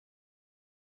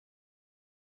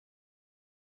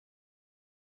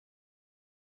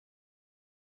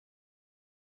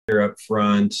here up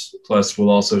front. Plus, we'll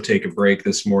also take a break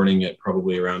this morning at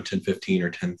probably around 10:15 or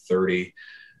 10:30.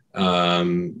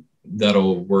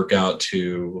 That'll work out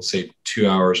to, we'll say, 2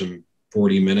 hours and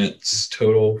 40 minutes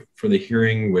total for the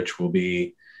hearing, which will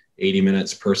be 80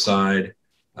 minutes per side.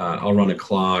 I'll run a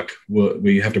clock.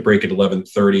 We have to break at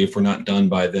 11:30. If we're not done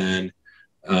by then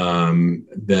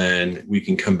we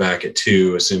can come back at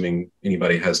 2, assuming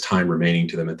anybody has time remaining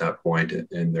to them at that point,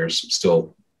 and there's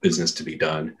still business to be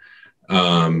done.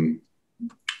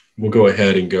 We'll go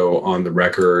ahead and go on the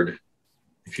record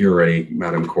if you're ready,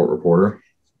 Madam Court Reporter.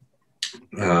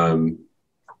 We're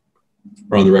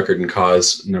on the record in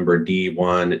cause number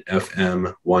D1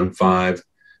 FM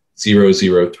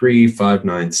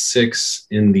 15003-596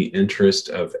 in the interest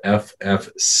of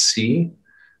FFC.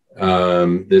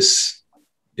 This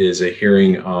is a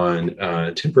hearing on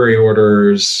temporary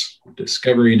orders,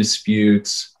 discovery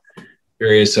disputes,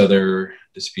 various other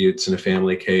disputes in a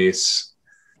family case.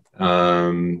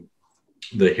 The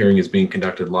hearing is being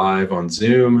conducted live on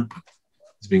Zoom.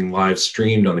 It's being live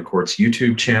streamed on the court's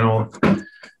YouTube channel.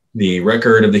 The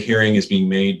record of the hearing is being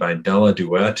made by Della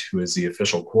Duet, who is the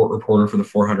official court reporter for the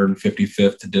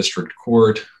 455th District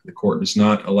Court. The court does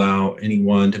not allow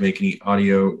anyone to make any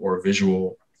audio or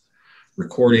visual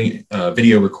recording,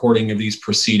 video recording of these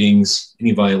proceedings.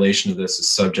 Any violation of this is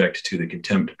subject to the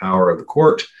contempt power of the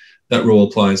court. That rule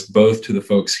applies both to the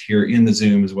folks here in the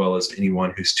Zoom as well as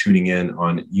anyone who's tuning in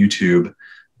on YouTube.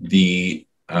 The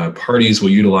parties will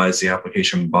utilize the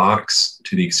application box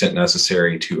to the extent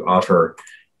necessary to offer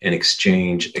and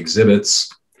exchange exhibits.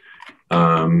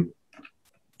 Counsel,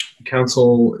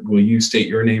 will you state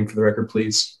your name for the record,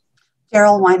 please?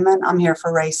 Daryl Weinman. I'm here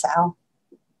for Ray Sal.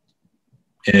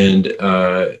 And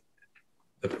the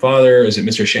father, is it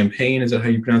Mr. Champagne? Is that how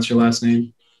you pronounce your last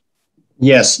name?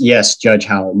 Yes, Judge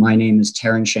Howell. My name is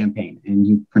Taran Champagne, and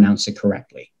you pronounce it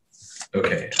correctly.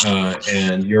 Okay,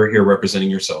 and you're here representing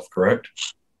yourself, correct?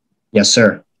 Yes,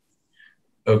 sir.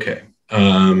 Okay,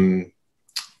 then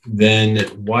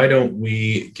why don't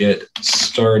we get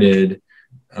started?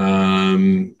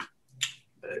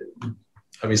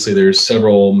 Obviously, there's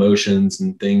several motions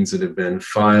and things that have been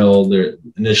filed.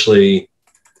 Initially,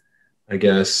 I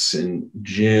guess in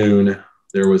June,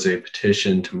 there was a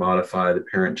petition to modify the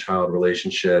parent-child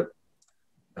relationship,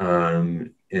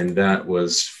 and that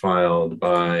was filed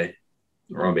by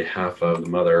or on behalf of the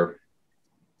mother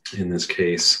in this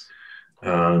case.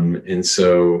 And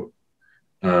so,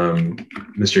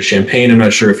 Mr. Champagne, I'm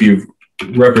not sure if you've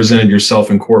represented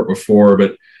yourself in court before,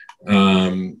 but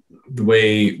the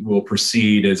way we'll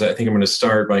proceed is I think I'm going to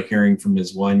start by hearing from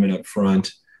Ms. Weinman up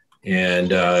front and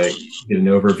get an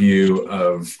overview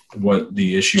of what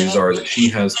the issues are that she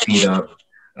has teed up.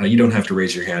 You don't have to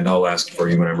raise your hand. I'll ask for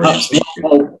you when I'm ready to speak.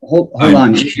 Hold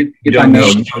on. You don't know.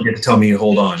 You don't get to tell me to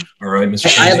hold on. All right, Mr.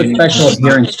 Champagne. I have a special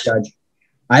appearance, Judge.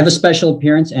 I have a special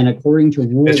appearance, and according to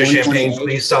Rule Mr. Champagne,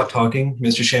 please stop talking.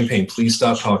 Mr. Champagne, please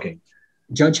stop talking.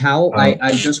 Judge Howell,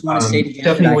 I just want to say again.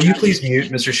 Stephanie, will you please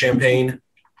mute Mr. Champagne?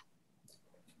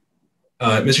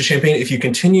 Mr. Champagne, if you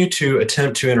continue to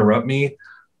attempt to interrupt me,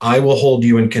 I will hold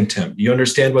you in contempt. Do you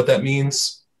understand what that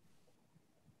means?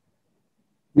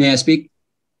 May I speak?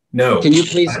 No. Can you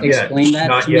please explain that?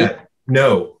 Not yet.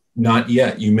 No, not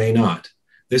yet. You may not.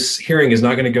 This hearing is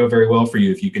not going to go very well for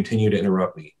you if you continue to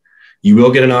interrupt me. You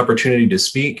will get an opportunity to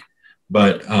speak,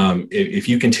 but if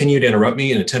you continue to interrupt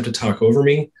me and attempt to talk over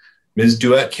me, Ms.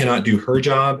 Duet cannot do her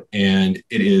job, and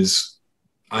it is,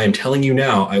 I am telling you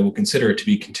now, I will consider it to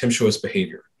be contemptuous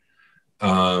behavior.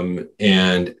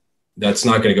 And that's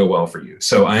not going to go well for you.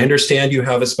 So I understand you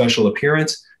have a special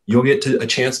appearance. You'll get a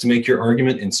chance to make your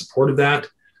argument in support of that.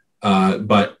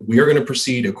 But we are going to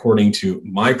proceed according to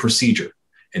my procedure.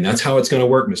 And that's how it's going to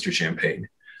work, Mr. Champagne.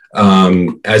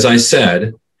 As I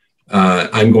said,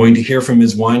 I'm going to hear from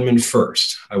Ms. Weinman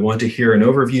first. I want to hear an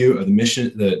overview of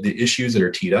the issues that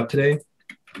are teed up today.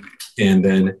 And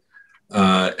then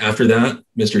after that,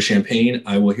 Mr. Champagne,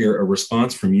 I will hear a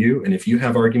response from you. And if you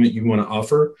have argument you want to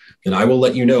offer, then I will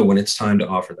let you know when it's time to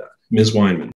offer that. Ms.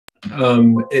 Weinman.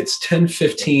 It's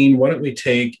 10:15. Why don't we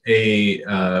take a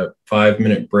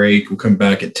 5-minute break? We'll come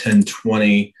back at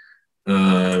 10:20.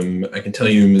 I can tell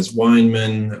you, Ms.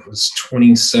 Weinman, that was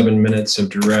 27 minutes of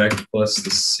direct plus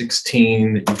the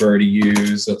 16 that you've already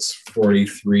used. That's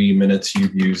 43 minutes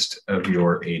you've used of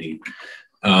your 80.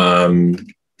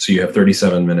 So you have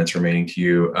 37 minutes remaining to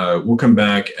you. We'll come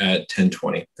back at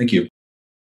 10:20. Thank you.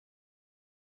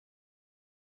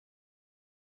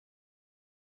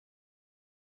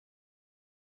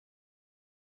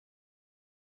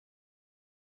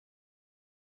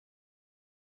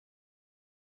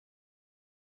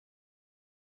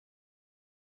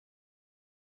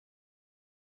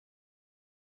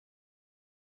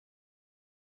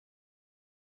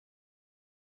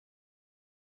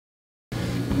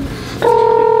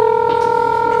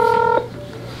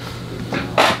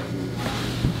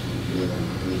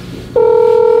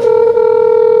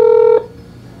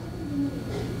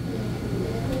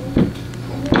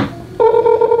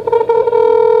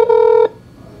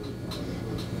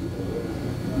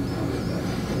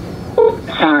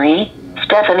 Sorry,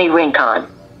 Stephanie Rincon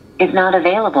is not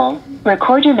available.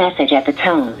 Record your message at the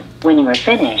tone. When you are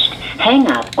finished, hang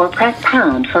up or press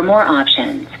pound for more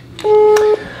options.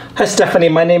 Hi, Stephanie.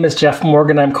 My name is Jeff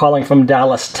Morgan. I'm calling from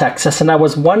Dallas, Texas, and I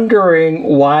was wondering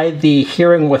why the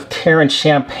hearing with Taran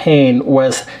Champagne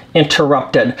was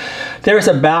interrupted. There is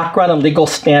a background in legal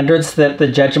standards that the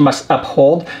judge must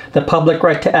uphold. The public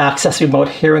right to access remote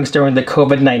hearings during the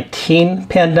COVID-19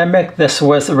 pandemic. This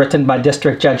was written by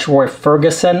District Judge Roy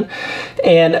Ferguson.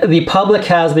 And the public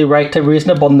has the right to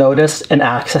reasonable notice and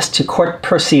access to court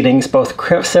proceedings, both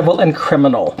civil and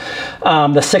criminal.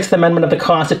 The Sixth Amendment of the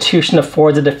Constitution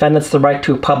affords the defendants the right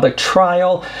to a public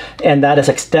trial, and that is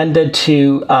extended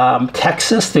to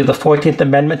Texas through the 14th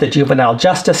Amendment to juvenile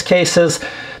justice cases.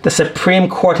 The Supreme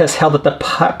Court has held that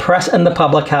the press and the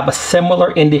public have a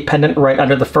similar independent right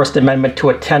under the First Amendment to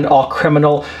attend all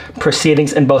criminal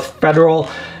proceedings in both federal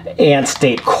and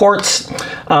state courts.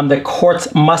 The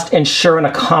courts must ensure and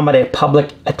accommodate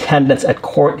public attendance at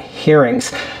court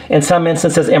hearings. In some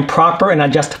instances, improper and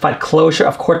unjustified closure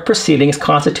of court proceedings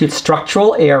constitutes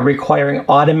structural error requiring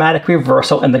automatic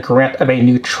reversal and the grant of a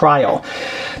new trial.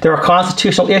 There are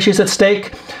constitutional issues at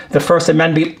stake. The First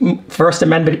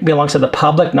Amendment belongs to the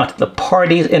public, not to the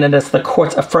parties, and it is the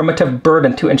court's affirmative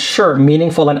burden to ensure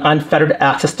meaningful and unfettered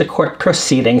access to court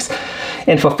proceedings.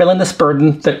 In fulfilling this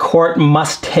burden, the court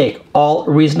must take all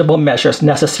reasonable measures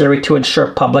necessary to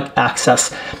ensure public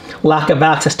access. Lack of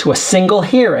access to a single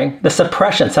hearing, the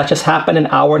suppression, such as happened in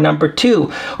hour number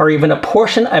 2, or even a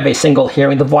portion of a single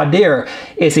hearing, the voir dire,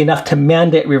 is enough to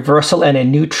mandate reversal and a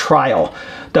new trial.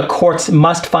 The courts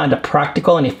must find a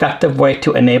practical and effective way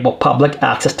to enable public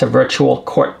access to virtual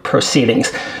court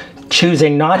proceedings.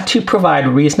 Choosing not to provide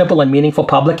reasonable and meaningful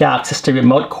public access to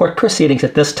remote court proceedings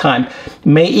at this time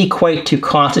may equate to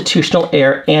constitutional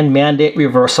error and mandate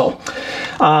reversal.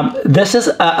 This is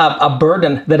a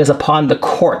burden that is upon the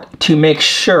court to make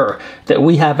sure that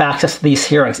we have access to these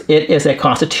hearings. It is a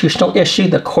constitutional issue.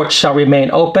 The court shall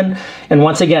remain open. And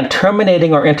once again,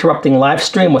 terminating or interrupting live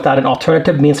stream without an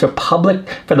alternative means for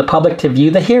the public to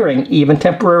view the hearing, even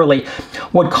temporarily,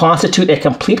 would constitute a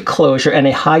complete closure and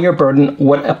a higher burden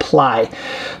would apply.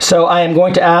 So I am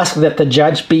going to ask that the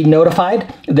judge be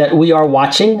notified that we are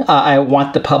watching. I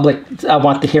want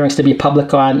the hearings to be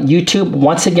public on YouTube,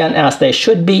 once again, as they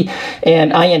should be.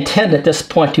 And I intend at this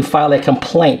point to file a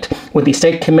complaint with the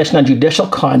State Commission on Judicial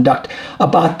Conduct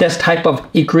about this type of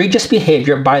egregious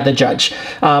behavior by the judge.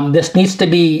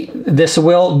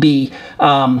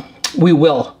 We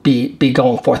will be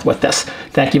going forth with this.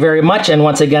 Thank you very much. And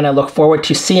once again, I look forward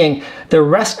to seeing the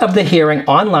rest of the hearing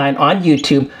online on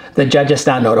YouTube. The judge is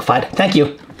now notified. Thank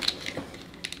you.